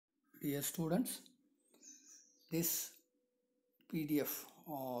Dear students, this PDF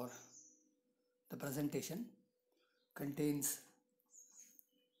or the presentation contains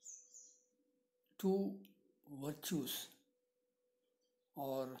two virtues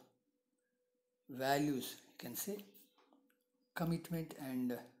or values, you can say, commitment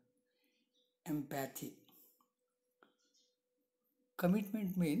and empathy.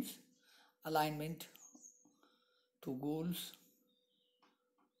 Commitment means alignment to goals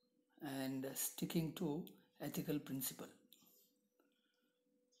and sticking to ethical principle.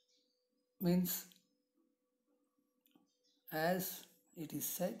 Means, as it is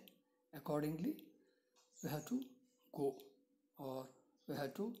said, accordingly we have to go or we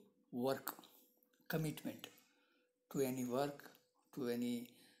have to work. Commitment to any work, to any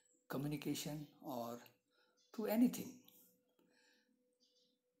communication or to anything.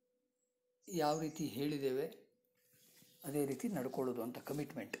 ಯಾವ ರೀತಿ ಹೇಳಿದ್ದೇವೆ ಅದೇ ರೀತಿ ನಡ್ಕೊಳ್ಳೋದು ಅಂತ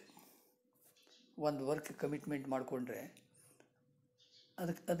commitment. ಒಂದು work commitment ಮಾಡಿಕೊಂಡ್ರೆ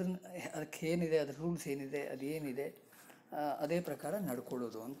ಅದಕ್ಕೆ ಏನಿದೆ, ಅದ್ರ ರೂಲ್ಸ್ ಏನಿದೆ, ಅದೇನಿದೆ ಅದೇ ಪ್ರಕಾರ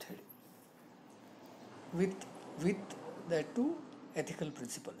ನಡ್ಕೊಳ್ಳೋದು ಅಂಥೇಳಿ. With the to ethical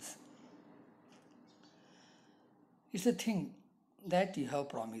principles. It's a thing that you have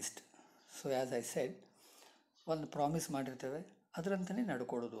promised. So as I said, ಒಂದು ಪ್ರಾಮಿಸ್ ಮಾಡಿರ್ತೇವೆ, ಅದರಂತಲೇ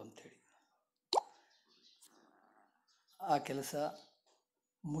ನಡ್ಕೊಳ್ಳೋದು ಅಂಥೇಳಿ. ಆ ಕೆಲಸ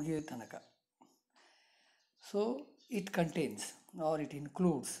ಮುಗಿಯೋ ತನಕ. So it contains or it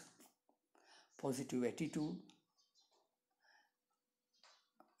includes positive attitude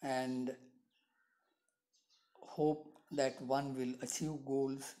and hope that one will achieve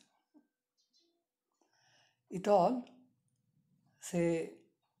goals. It all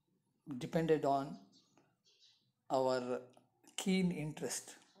depended on our keen interest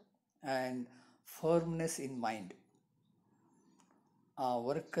and firmness in mind. ಆ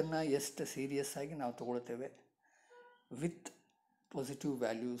ವರ್ಕನ್ನು ಎಷ್ಟು serious ಆಗಿ ನಾವು ತಗೊಳ್ತೇವೆ with positive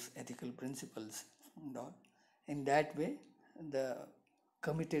values, ethical principles and all. In that way, the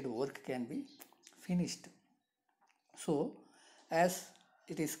committed work can be finished. So, as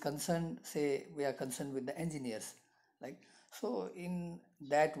it is concerned, say we are concerned with the engineers, like so. In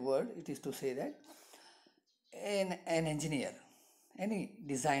that word, it is to say that an engineer, any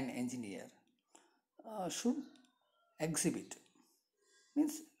design engineer, should exhibit,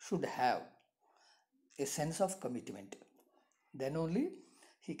 means should have a sense of commitment. Then only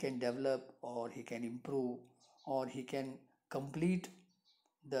he can develop or he can improve or he can complete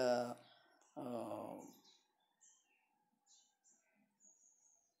the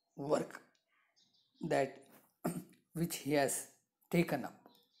work that which he has taken up.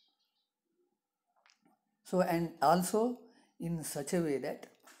 So, and also in such a way that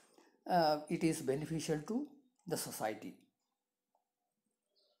it is beneficial to the society.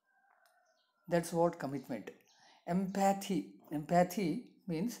 That's what commitment. Empathy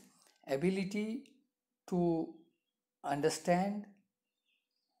means ability to understand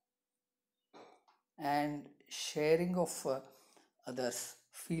and sharing of others'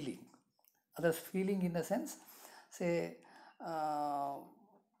 feeling in the sense, say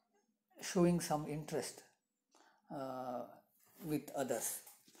showing some interest with others.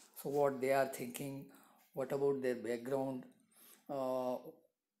 So what they are thinking, what about their background,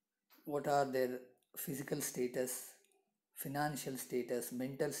 what are their physical status, financial status,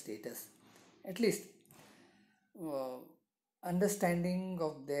 mental status, at least understanding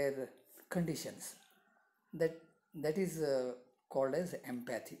of their conditions. That is called as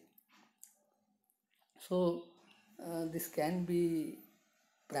empathy. So this can be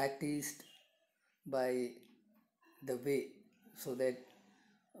practiced by the way, so that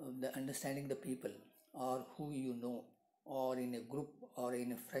the understanding the people or who you know, or in a group or in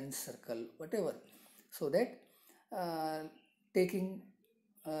a friend circle, whatever, so that taking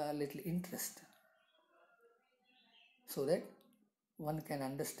a little interest, so that one can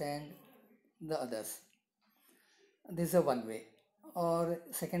understand the others. This is a one way. Or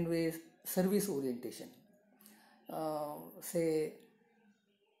second way is service orientation. Say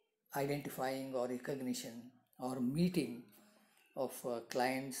identifying or recognition or meeting of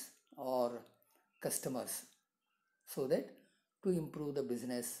clients or customers, so that to improve the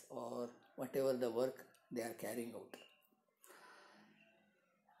business or whatever the work they are carrying out.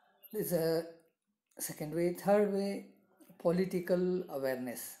 This is a second way. Third way, political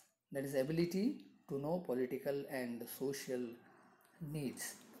awareness. That is ability to know political and social needs.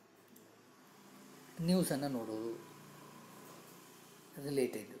 ನ್ಯೂಸನ್ನು ನೋಡೋದು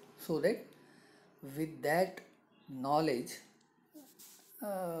related, so that with that knowledge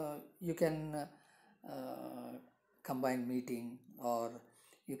you can combine meeting or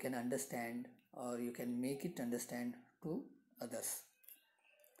you can understand or you can make it understand to others.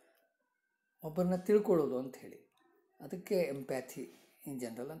 ಒಬ್ಬರನ್ನ ತಿಳ್ಕೊಳ್ಳೋದು ಅಂತ ಹೇಳಿ, ಅದಕ್ಕೆ ಎಂಪ್ಯಾಥಿ in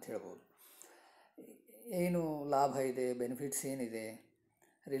general ಅಂತ ಹೇಳ್ಬೋದು. ಏನು ಲಾಭ ಇದೆ, ಬೆನಿಫಿಟ್ಸ್ ಏನಿದೆ,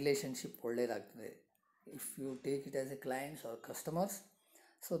 ರಿಲೇಷನ್ಶಿಪ್ ಒಳ್ಳೆಯದಾಗ್ತದೆ if you take it as A clients are customers.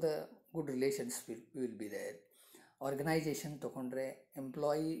 So the good relations will be there. Organisation ತೊಗೊಂಡ್ರೆ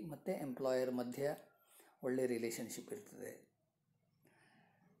ಎಂಪ್ಲಾಯಿ ಮತ್ತು ಎಂಪ್ಲಾಯರ್ ಮಧ್ಯೆ ಒಳ್ಳೆಯ ರಿಲೇಷನ್ಶಿಪ್ ಇರ್ತದೆ.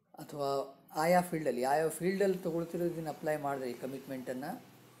 ಅಥವಾ ಆಯಾ ಫೀಲ್ಡಲ್ಲಿ ತೊಗೊಳ್ತಿರೋದನ್ನ ಅಪ್ಲೈ ಮಾಡಿದ್ರೆ ಈ ಕಮಿಟ್ಮೆಂಟನ್ನು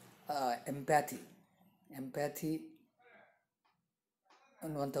ಎಂಪ್ಯಾಥಿ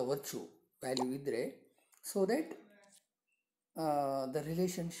ಅನ್ನುವಂಥ ವ್ಯಾಲ್ಯೂ ಇದ್ದರೆ, so that the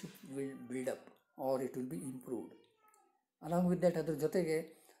relationship will build up R it will be improved. Along with that ಅದ್ರ ಜೊತೆಗೆ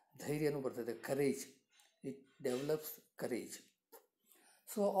ಧೈರ್ಯನೂ ಬರ್ತದೆ, courage, it develops courage.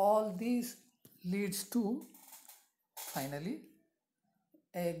 So all these leads to finally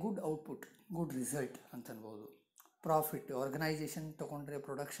A good output, good result ಅಂತ ಅನ್ಬೋದು. Profit, organisation ತೊಗೊಂಡ್ರೆ,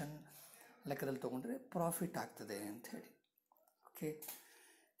 production ಲೆಕ್ಕದಲ್ಲಿ ತೊಗೊಂಡ್ರೆ profit ಆಗ್ತದೆ ಅಂಥೇಳಿ. Okay,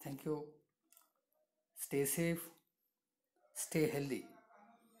 thank you. Stay safe, stay healthy.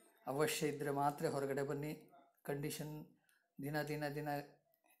 ಅವಶ್ಯ ಇದ್ದರೆ ಮಾತ್ರ ಹೊರಗಡೆ ಬನ್ನಿ. ಕಂಡೀಷನ್ ದಿನ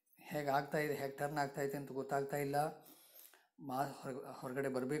ಹೇಗೆ ಆಗ್ತಾಯಿದೆ, ಹೇಗೆ ಟರ್ನ್ ಆಗ್ತಾಯಿದೆ ಅಂತ ಗೊತ್ತಾಗ್ತಾ ಇಲ್ಲ. ಹೊರಗಡೆ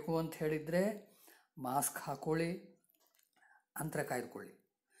ಬರಬೇಕು ಅಂತ ಹೇಳಿದರೆ ಮಾಸ್ಕ್ ಹಾಕ್ಕೊಳ್ಳಿ, ಅಂತರ ಕಾಯ್ದುಕೊಳ್ಳಿ.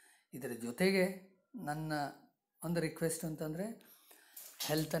 ಇದರ ಜೊತೆಗೆ ನನ್ನ ಒಂದು ರಿಕ್ವೆಸ್ಟ್ ಅಂತಂದರೆ,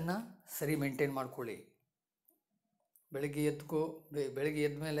 ಹೆಲ್ತನ್ನು ಸರಿ ಮೇಂಟೈನ್ ಮಾಡ್ಕೊಳ್ಳಿ. ಬೆಳಗ್ಗೆ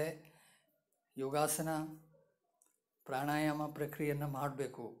ಎದ್ದ ಮೇಲೆ ಯೋಗಾಸನ, ಪ್ರಾಣಾಯಾಮ ಪ್ರಕ್ರಿಯೆಯನ್ನು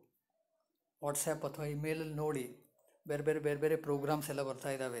ಮಾಡಬೇಕು. ವಾಟ್ಸಪ್ ಅಥವಾ ಇಮೇಲಲ್ಲಿ ನೋಡಿ ಬೇರೆ ಬೇರೆ ಪ್ರೋಗ್ರಾಮ್ಸ್ ಎಲ್ಲ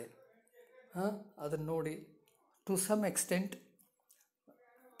ಬರ್ತಾ ಇದ್ದಾವೆ, ಅದನ್ನು ನೋಡಿ ಟು ಸಮ್ ಎಕ್ಸ್ಟೆಂಟ್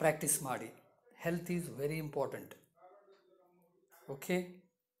ಪ್ರಾಕ್ಟೀಸ್ ಮಾಡಿ. Health is very important. Okay.